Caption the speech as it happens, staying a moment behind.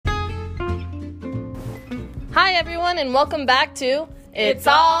Hi everyone and welcome back to It's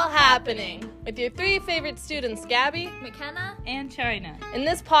All Happening with your three favorite students, Gabby, McKenna, and China. In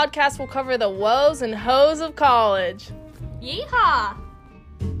this podcast we'll cover the woes and hoes of college. Yeehaw!